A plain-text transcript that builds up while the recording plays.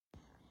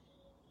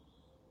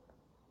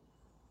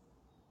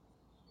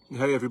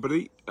Hey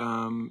everybody,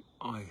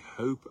 I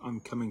hope I'm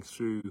coming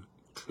through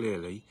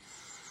clearly.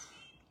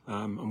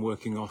 I'm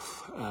working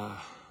off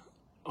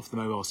the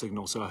mobile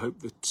signal, so I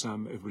hope that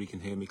everybody can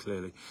hear me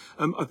clearly.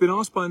 I've been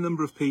asked by a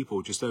number of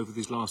people just over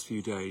these last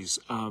few days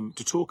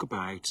to talk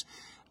about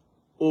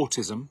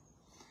autism,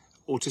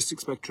 autistic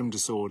spectrum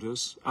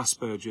disorders,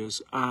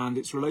 Asperger's, and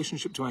its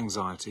relationship to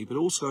anxiety, but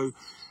also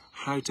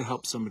how to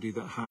help somebody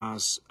that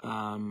has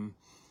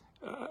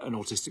an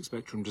autistic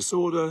spectrum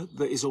disorder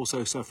that is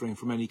also suffering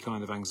from any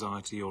kind of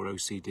anxiety or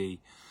OCD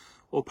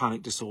or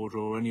panic disorder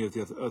or any of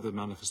the other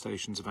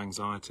manifestations of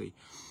anxiety.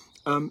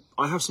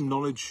 I have some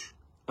knowledge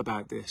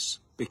about this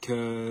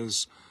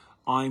because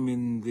I'm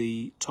in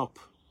the top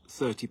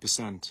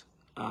 30%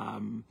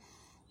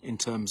 in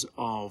terms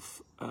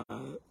of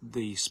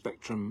the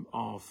spectrum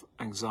of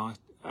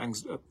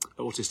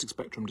autistic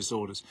spectrum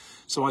disorders.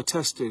 So I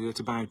tested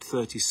at about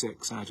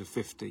 36 out of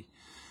 50,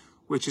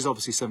 which is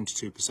obviously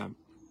 72%.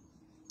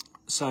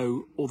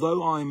 So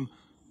although I'm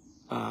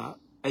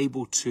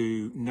able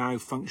to now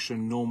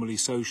function normally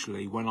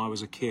socially, when I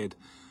was a kid,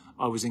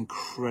 I was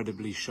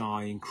incredibly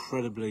shy,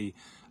 incredibly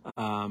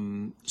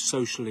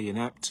socially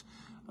inept,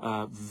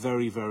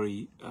 very,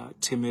 very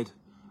timid,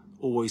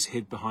 always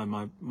hid behind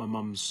my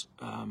mum's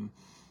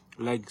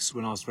legs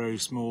when I was very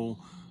small.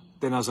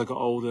 Then as I got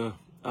older,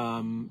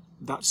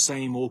 that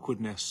same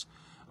awkwardness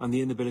and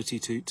the inability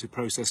to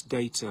process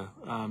data,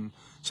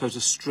 so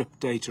to strip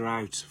data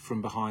out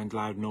from behind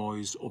loud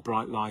noise or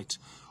bright light,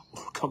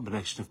 or a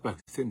combination of both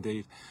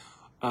indeed,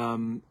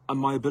 and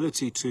my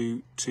ability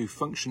to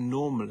function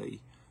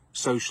normally,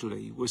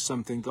 socially, was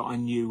something that I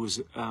knew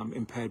was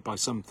impaired by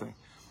something.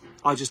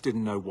 I just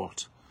didn't know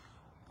what.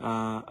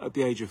 At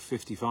the age of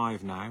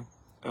 55 now,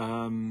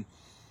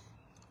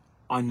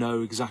 I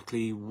know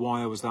exactly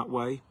why I was that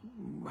way,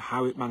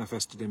 how it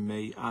manifested in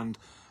me, and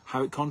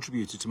how it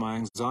contributed to my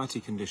anxiety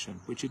condition,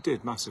 which it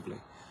did massively.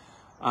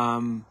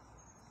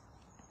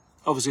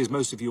 Obviously, as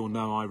most of you all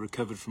know, I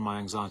recovered from my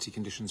anxiety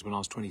conditions when I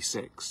was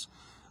 26.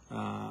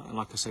 And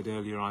like I said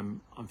earlier,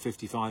 I'm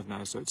 55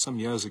 now, so it's some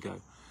years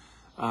ago.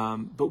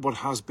 But what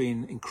has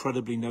been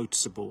incredibly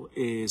noticeable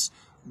is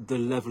the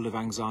level of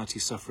anxiety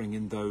suffering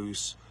in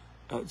those,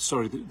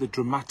 the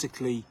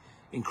dramatically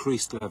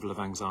increased level of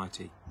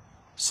anxiety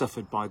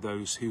suffered by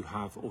those who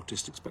have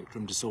autistic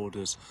spectrum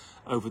disorders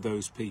over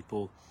those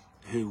people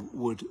who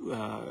would,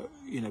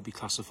 be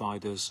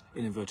classified as,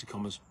 in inverted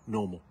commas,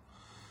 normal.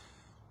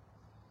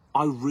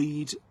 I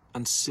read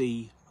and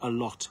see a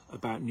lot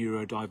about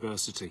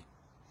neurodiversity.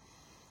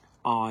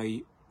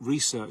 I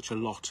research a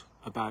lot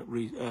about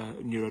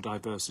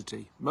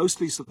neurodiversity,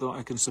 mostly so that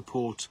I can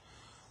support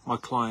my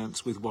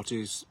clients with what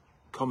is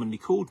commonly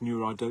called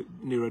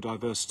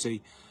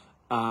neurodiversity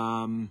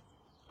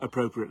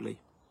appropriately.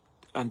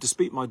 And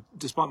despite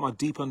my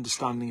deep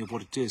understanding of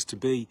what it is to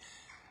be,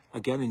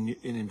 again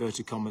in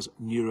inverted commas,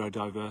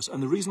 neurodiverse,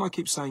 and the reason I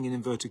keep saying in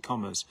inverted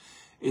commas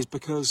is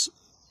because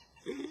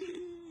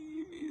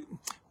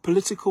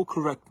political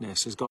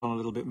correctness has gone a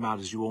little bit mad,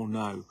 as you all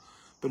know.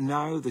 But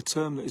now the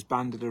term that is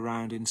bandied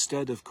around,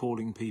 instead of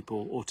calling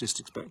people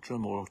autistic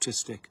spectrum or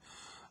autistic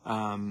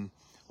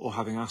or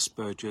having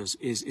Asperger's,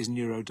 is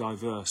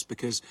neurodiverse,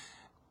 because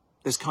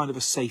there's kind of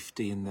a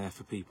safety in there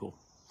for people.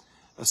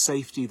 A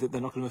safety that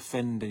they're not going to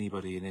offend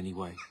anybody in any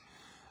way.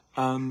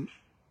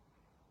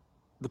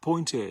 The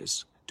point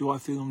is, do I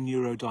feel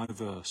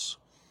neurodiverse?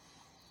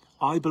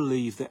 I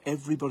believe that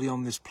everybody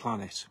on this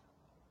planet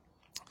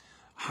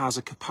has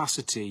a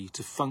capacity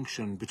to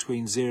function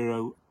between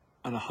 0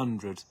 and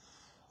 100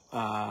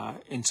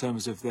 in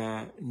terms of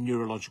their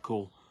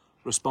neurological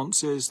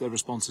responses, their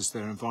responses to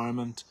their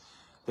environment,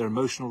 their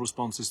emotional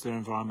responses to their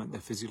environment,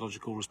 their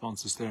physiological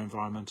responses to their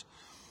environment,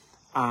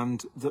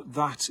 and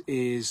that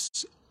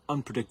is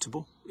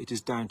unpredictable. It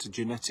is down to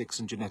genetics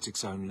and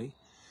genetics only.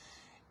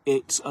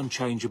 It's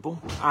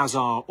unchangeable, as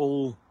are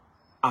all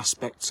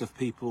aspects of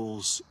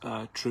people's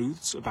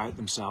truths about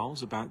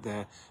themselves, about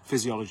their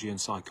physiology and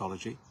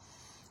psychology.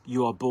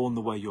 You are born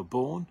the way you're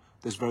born.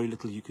 There's very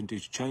little you can do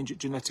to change it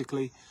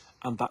genetically,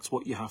 and that's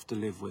what you have to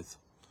live with.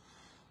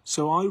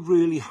 So I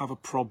really have a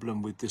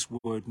problem with this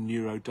word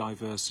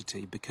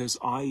neurodiversity, because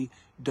I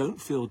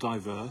don't feel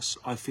diverse.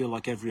 I feel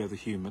like every other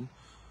human.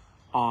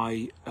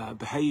 I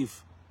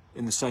behave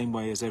in the same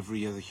way as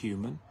every other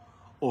human,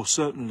 or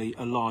certainly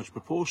a large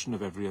proportion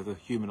of every other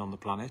human on the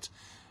planet.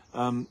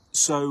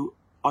 So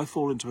I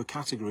fall into a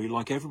category,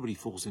 like everybody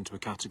falls into a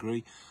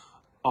category,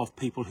 of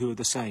people who are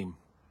the same.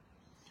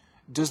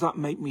 Does that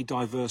make me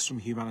diverse from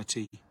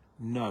humanity?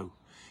 No.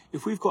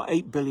 If we've got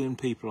 8 billion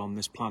people on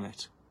this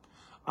planet,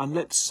 and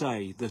let's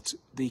say that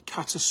the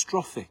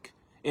catastrophic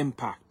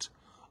impact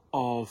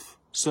of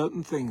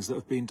certain things that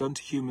have been done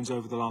to humans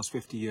over the last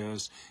 50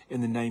 years in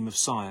the name of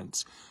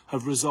science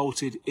have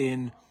resulted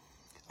in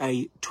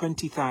a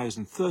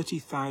 20,000,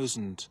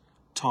 30,000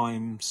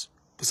 times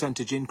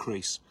percentage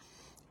increase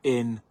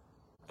in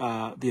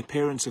the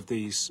appearance of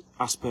these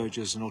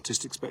Asperger's and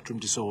autistic spectrum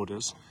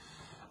disorders.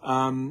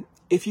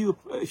 If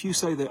you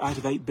say that out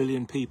of 8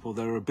 billion people,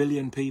 there are 1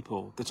 billion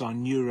people that are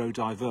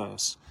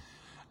neurodiverse,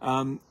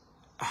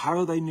 how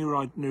are they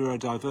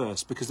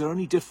neurodiverse? Because they're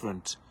only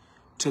different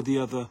to the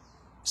other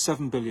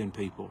 7 billion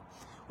people,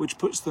 which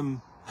puts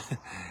them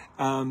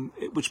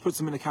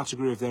in a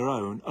category of their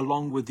own,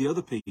 along with the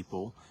other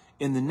people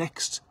in the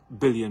next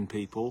billion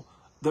people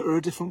that are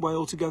a different way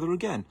altogether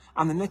again,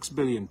 and the next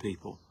billion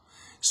people.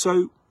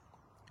 So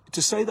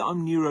to say that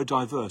I'm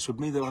neurodiverse would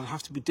mean that I'd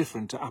have to be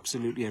different to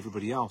absolutely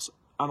everybody else,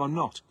 and I'm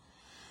not.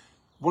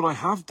 What I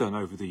have done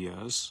over the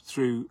years,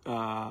 through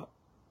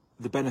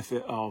the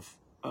benefit of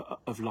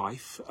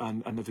life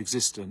and of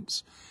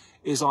existence,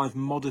 is I've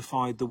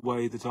modified the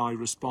way that I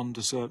respond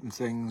to certain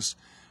things,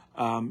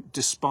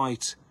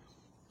 despite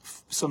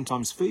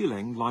sometimes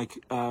feeling like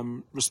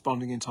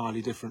responding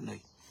entirely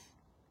differently.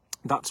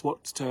 That's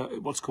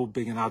what's called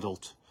being an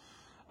adult.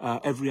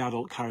 Every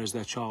adult carries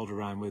their child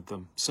around with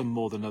them, some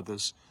more than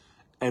others.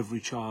 Every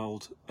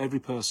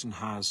person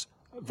has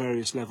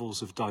various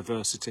levels of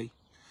diversity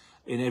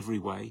in every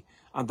way,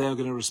 and they're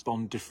going to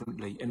respond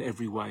differently in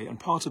every way. And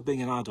part of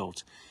being an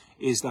adult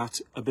is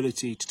that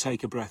ability to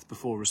take a breath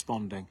before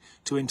responding,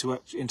 to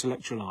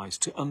intellectualize,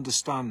 to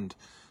understand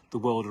the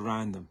world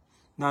around them.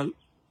 Now,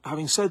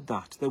 having said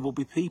that, there will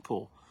be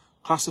people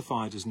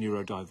classified as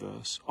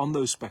neurodiverse on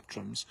those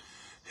spectrums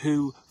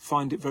who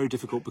find it very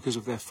difficult because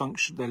of their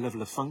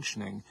level of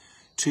functioning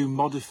to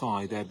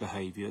modify their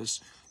behaviours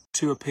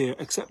to appear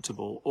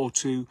acceptable or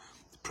to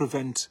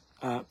prevent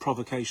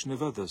provocation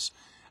of others.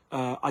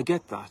 I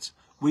get that.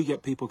 We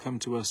get people come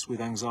to us with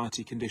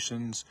anxiety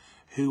conditions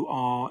who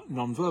are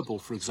non-verbal,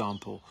 for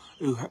example,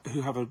 who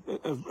have a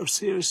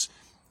serious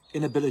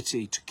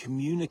inability to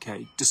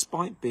communicate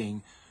despite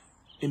being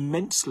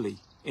immensely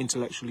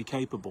intellectually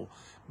capable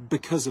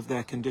because of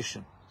their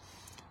condition.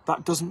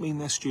 That doesn't mean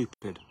they're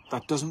stupid.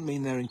 That doesn't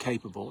mean they're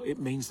incapable. It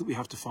means that we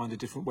have to find a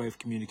different way of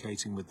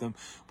communicating with them.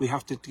 We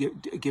have to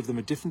give them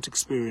a different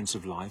experience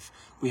of life.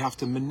 We have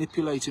to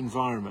manipulate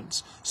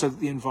environments so that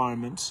the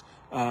environments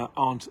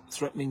aren't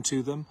threatening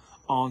to them,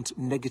 aren't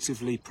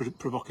negatively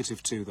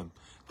provocative to them.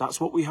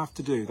 That's what we have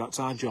to do. That's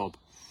our job.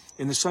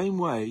 In the same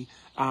way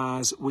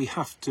as we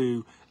have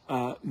to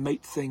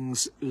make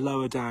things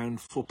lower down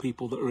for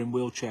people that are in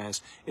wheelchairs,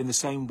 in the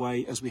same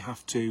way as we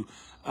have to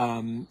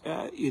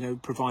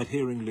provide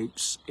hearing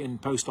loops in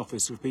post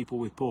office for people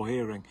with poor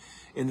hearing,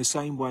 in the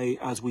same way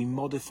as we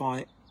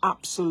modify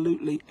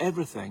absolutely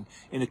everything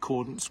in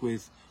accordance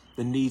with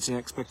the needs and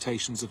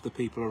expectations of the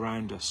people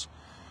around us.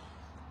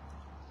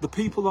 The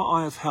people that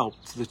I have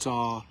helped that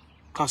are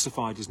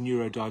classified as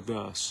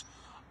neurodiverse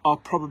are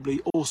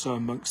probably also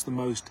amongst the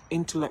most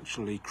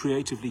intellectually,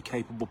 creatively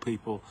capable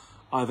people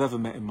I've ever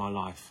met in my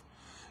life.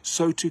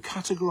 So to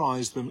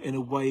categorise them in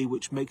a way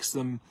which makes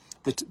them,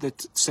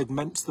 that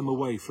segments them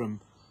away from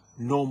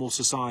normal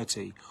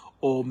society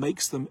or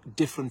makes them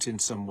different in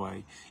some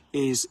way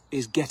is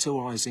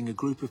ghettoising a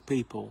group of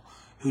people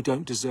who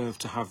don't deserve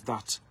to have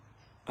that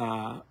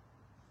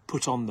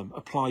put on them,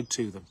 applied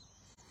to them.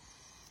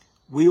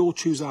 We all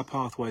choose our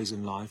pathways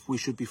in life. We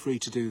should be free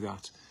to do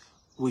that.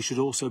 We should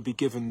also be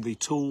given the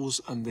tools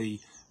and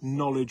the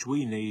knowledge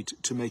we need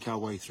to make our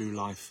way through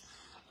life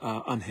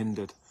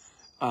unhindered.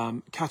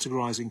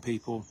 Categorising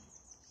people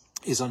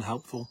is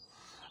unhelpful,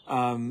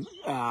 and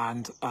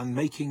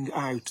making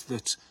out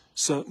that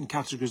certain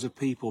categories of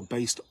people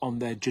based on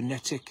their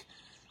genetic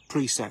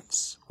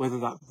presets, whether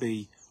that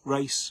be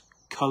race,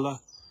 colour,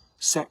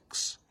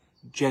 sex,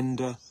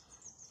 gender,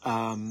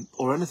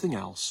 or anything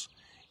else,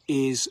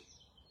 is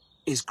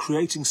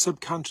creating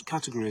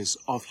subcategories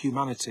of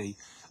humanity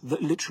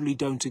that literally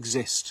don't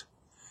exist.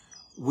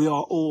 We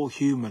are all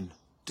human,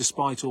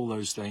 despite all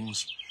those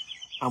things,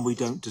 and we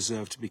don't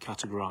deserve to be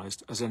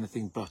categorised as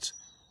anything but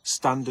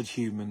standard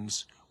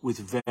humans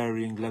with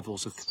varying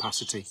levels of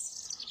capacity.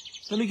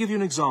 Let me give you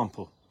an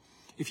example.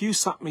 If you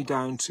sat me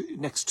down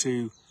next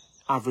to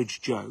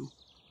Average Joe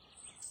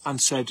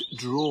and said,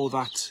 draw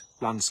that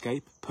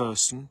landscape,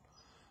 person,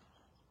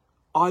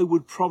 I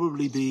would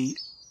probably be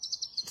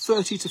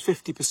 30 to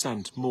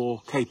 50%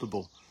 more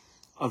capable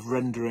of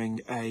rendering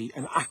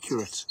an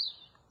accurate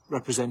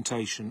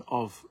representation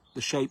of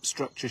the shape,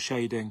 structure,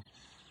 shading,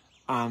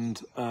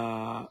 and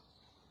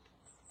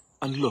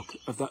look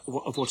of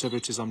whatever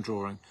it is I'm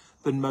drawing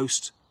than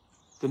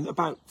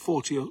about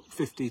 40 or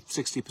 50,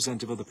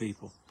 60% of other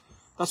people.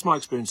 That's my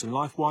experience in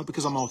life. Why?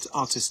 Because I'm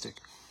artistic.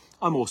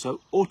 I'm also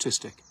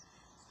autistic.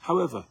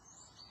 However,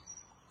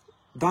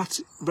 that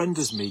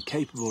renders me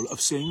capable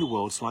of seeing the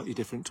world slightly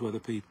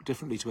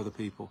differently to other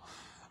people.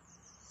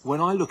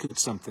 When I look at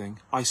something,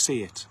 I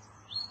see it.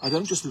 I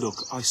don't just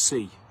look, I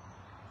see.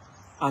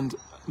 And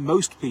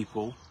most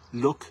people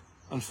look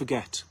and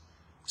forget.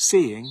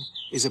 Seeing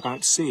is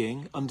about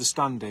seeing,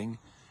 understanding,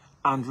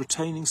 and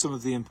retaining some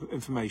of the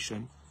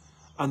information,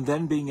 and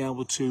then being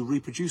able to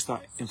reproduce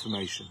that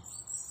information,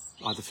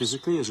 either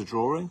physically as a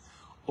drawing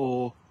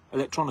or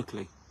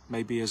electronically,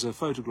 maybe as a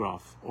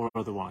photograph or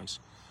otherwise.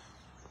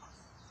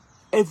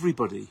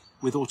 Everybody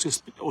with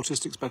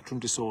autistic spectrum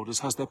disorders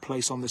has their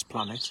place on this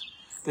planet.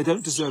 They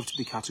don't deserve to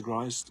be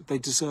categorised. They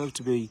deserve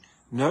to be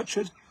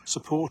nurtured,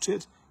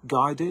 supported,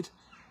 guided,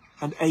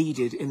 and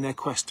aided in their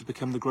quest to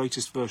become the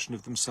greatest version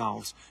of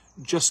themselves,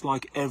 just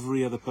like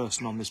every other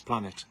person on this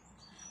planet.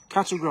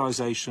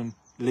 Categorization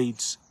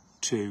leads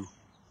to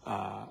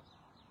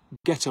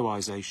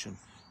ghettoization,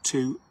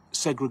 to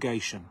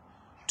segregation,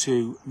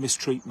 to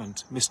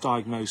mistreatment,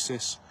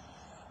 misdiagnosis,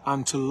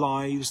 and to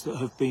lives that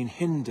have been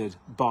hindered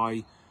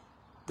by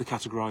the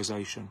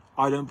categorization.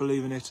 I don't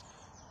believe in it.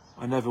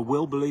 I never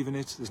will believe in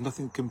it. There's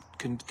nothing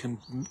can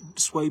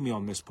sway me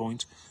on this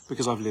point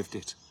because I've lived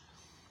it.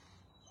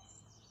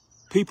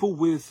 People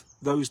with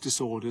those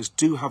disorders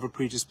do have a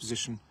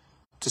predisposition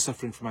to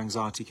suffering from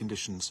anxiety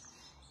conditions.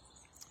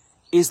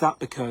 Is that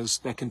because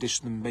their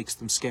condition makes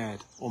them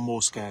scared or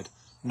more scared?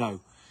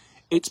 No.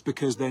 It's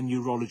because their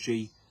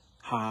neurology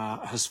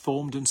has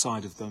formed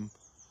inside of them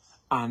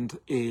and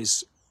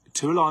is,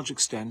 to a large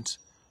extent,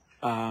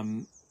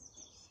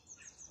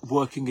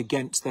 working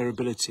against their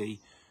ability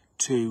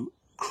to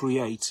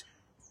create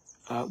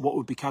what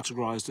would be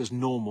categorized as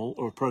normal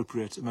or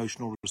appropriate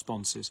emotional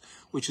responses,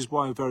 which is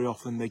why very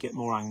often they get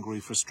more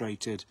angry,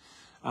 frustrated,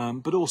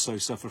 but also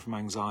suffer from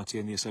anxiety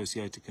and the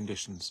associated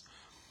conditions.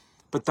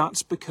 But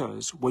that's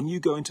because when you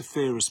go into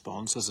fear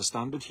response as a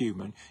standard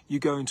human, you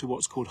go into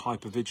what's called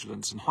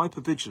hypervigilance. And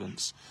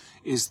hypervigilance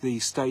is the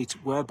state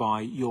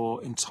whereby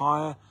your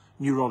entire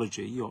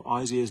neurology, your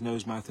eyes, ears,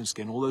 nose, mouth and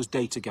skin, all those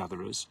data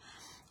gatherers,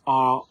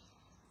 are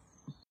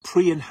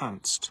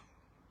pre-enhanced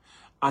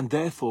and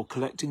therefore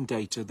collecting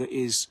data that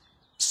is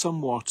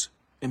somewhat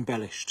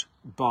embellished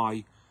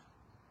by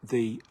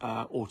the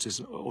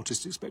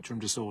autistic spectrum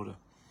disorder.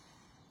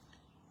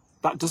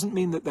 That doesn't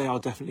mean that they are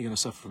definitely going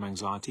to suffer from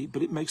anxiety,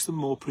 but it makes them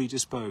more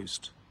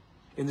predisposed.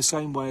 In the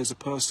same way as a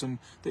person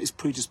that is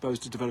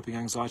predisposed to developing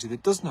anxiety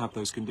that doesn't have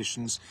those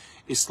conditions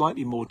is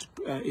slightly more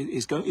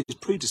is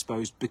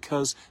predisposed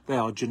because they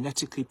are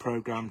genetically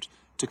programmed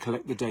to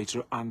collect the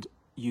data and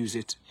use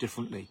it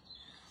differently.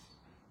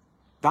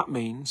 That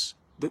means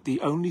that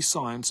the only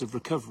science of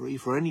recovery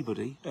for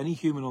anybody, any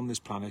human on this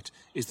planet,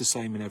 is the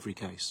same in every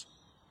case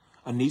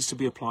and needs to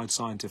be applied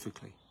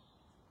scientifically.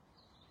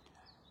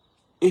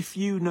 If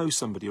you know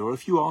somebody, or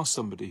if you are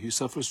somebody who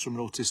suffers from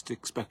an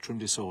autistic spectrum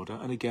disorder,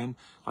 and again,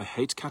 I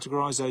hate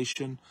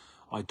categorization,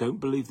 I don't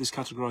believe this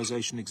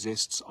categorization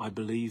exists, I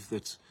believe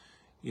that,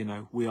 you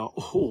know, we are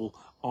all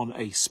on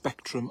a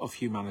spectrum of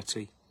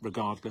humanity,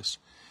 regardless.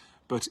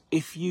 But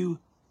if you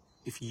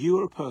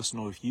are a person,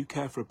 or if you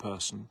care for a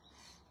person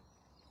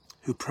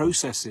who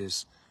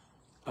processes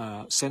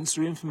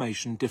sensory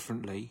information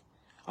differently,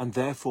 and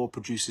therefore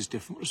produces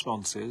different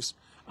responses,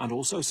 and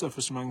also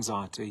suffers from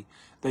anxiety,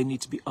 they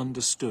need to be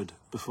understood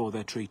before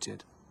they're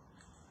treated.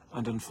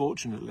 And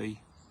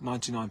unfortunately,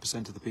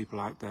 99% of the people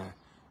out there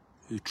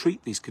who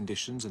treat these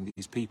conditions, and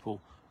these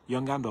people,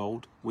 young and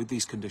old, with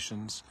these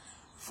conditions,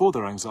 for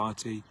their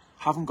anxiety,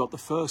 haven't got the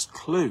first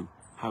clue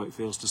how it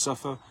feels to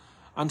suffer,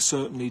 and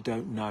certainly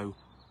don't know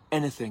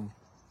anything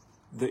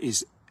that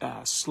is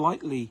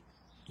slightly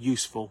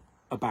useful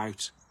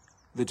about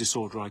the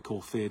disorder I call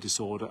fear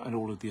disorder and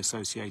all of the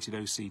associated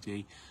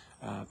OCD,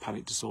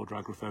 panic disorder,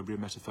 agoraphobia,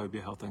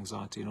 emetophobia, health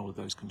anxiety, and all of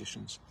those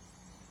conditions.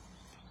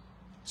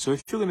 So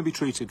if you're going to be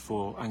treated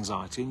for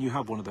anxiety and you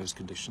have one of those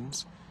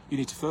conditions, you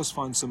need to first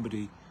find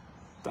somebody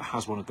that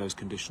has one of those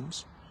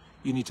conditions.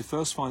 You need to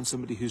first find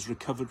somebody who's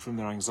recovered from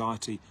their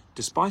anxiety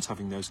despite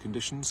having those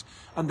conditions,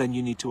 and then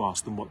you need to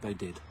ask them what they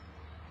did.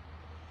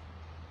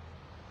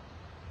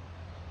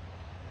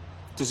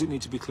 Does it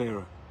need to be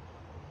clearer?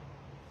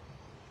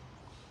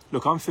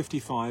 Look, I'm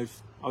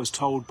 55. I was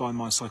told by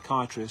my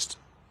psychiatrist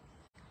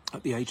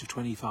at the age of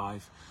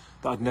 25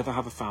 that I'd never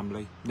have a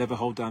family, never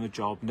hold down a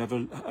job, never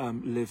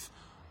live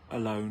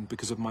alone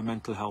because of my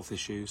mental health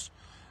issues,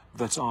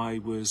 that I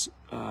was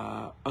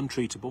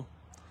untreatable,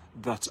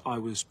 that I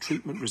was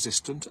treatment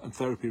resistant and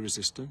therapy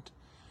resistant,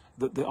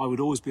 that I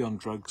would always be on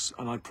drugs,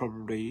 and I'd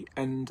probably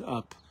end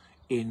up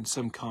in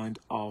some kind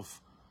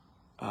of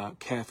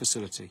care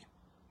facility.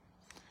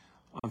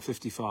 I'm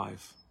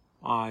 55.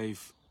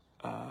 I've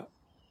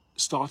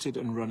started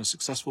and run a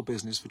successful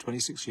business for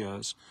 26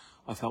 years.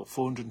 I've helped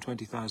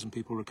 420,000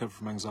 people recover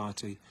from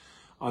anxiety.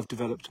 I've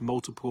developed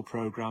multiple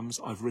programs.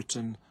 I've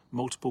written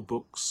multiple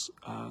books,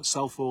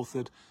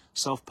 self-authored,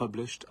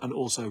 self-published, and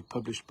also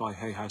published by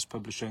Hay House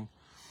Publishing.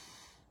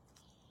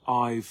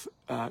 I've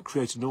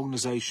created an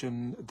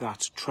organisation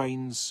that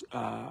trains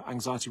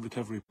anxiety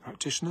recovery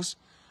practitioners.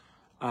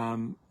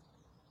 The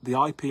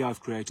IP I've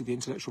created, the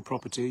intellectual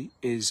property,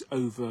 is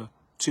over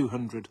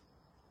 200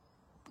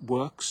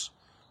 works,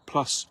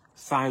 plus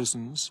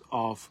thousands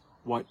of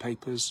white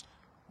papers,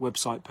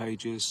 website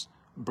pages,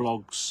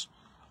 blogs.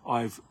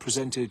 I've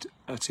presented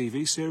a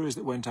TV series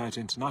that went out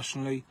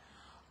internationally.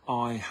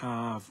 I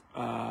have,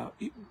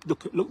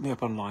 look me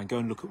up online, go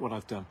and look at what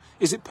I've done.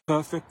 Is it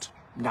perfect?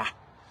 Nah.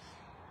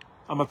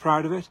 Am I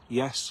proud of it?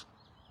 Yes.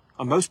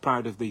 I'm most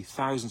proud of the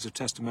thousands of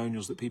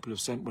testimonials that people have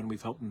sent when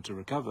we've helped them to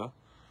recover.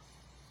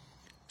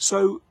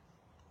 So,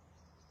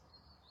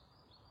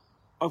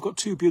 I've got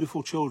two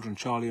beautiful children,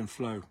 Charlie and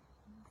Flo.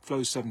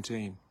 Flo's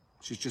 17.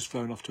 She's just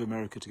flown off to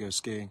America to go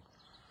skiing.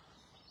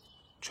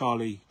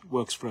 Charlie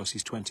works for us,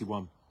 he's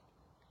 21.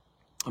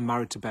 I'm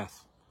married to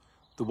Beth,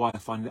 the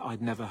wife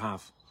I'd never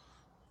have.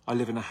 I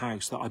live in a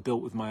house that I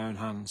built with my own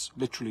hands,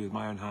 literally with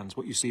my own hands.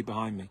 What you see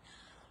behind me,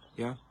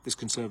 yeah, this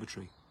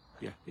conservatory,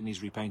 yeah, it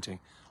needs repainting.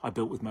 I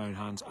built with my own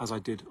hands, as I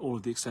did all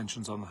of the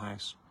extensions on the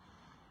house.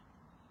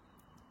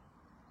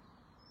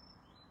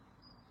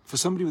 For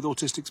somebody with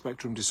autistic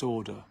spectrum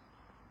disorder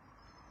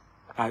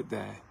out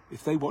there,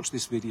 if they watch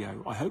this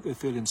video, I hope they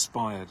feel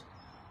inspired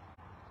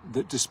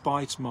that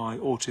despite my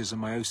autism,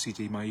 my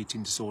OCD, my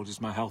eating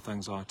disorders, my health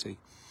anxiety,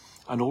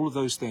 and all of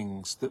those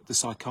things that the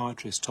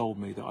psychiatrist told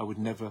me that I would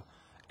never,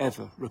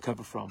 ever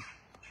recover from,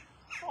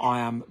 I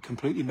am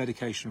completely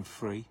medication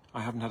free.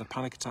 I haven't had a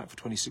panic attack for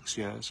 26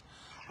 years.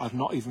 I've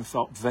not even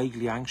felt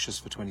vaguely anxious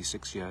for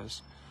 26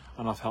 years.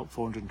 And I've helped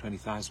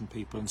 420,000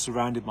 people and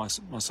surrounded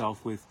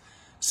myself with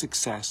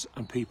success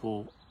and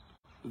people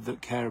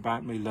that care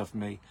about me, love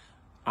me,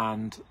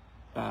 and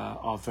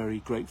are very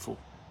grateful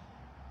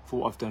for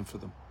what I've done for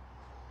them.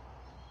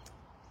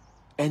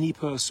 Any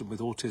person with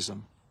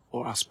autism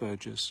or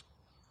Asperger's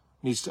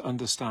needs to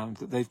understand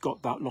that they've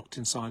got that locked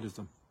inside of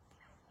them,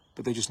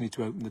 but they just need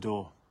to open the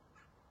door.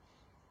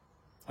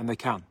 And they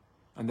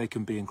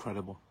can be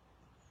incredible.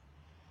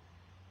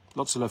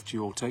 Lots of love to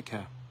you all. Take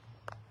care.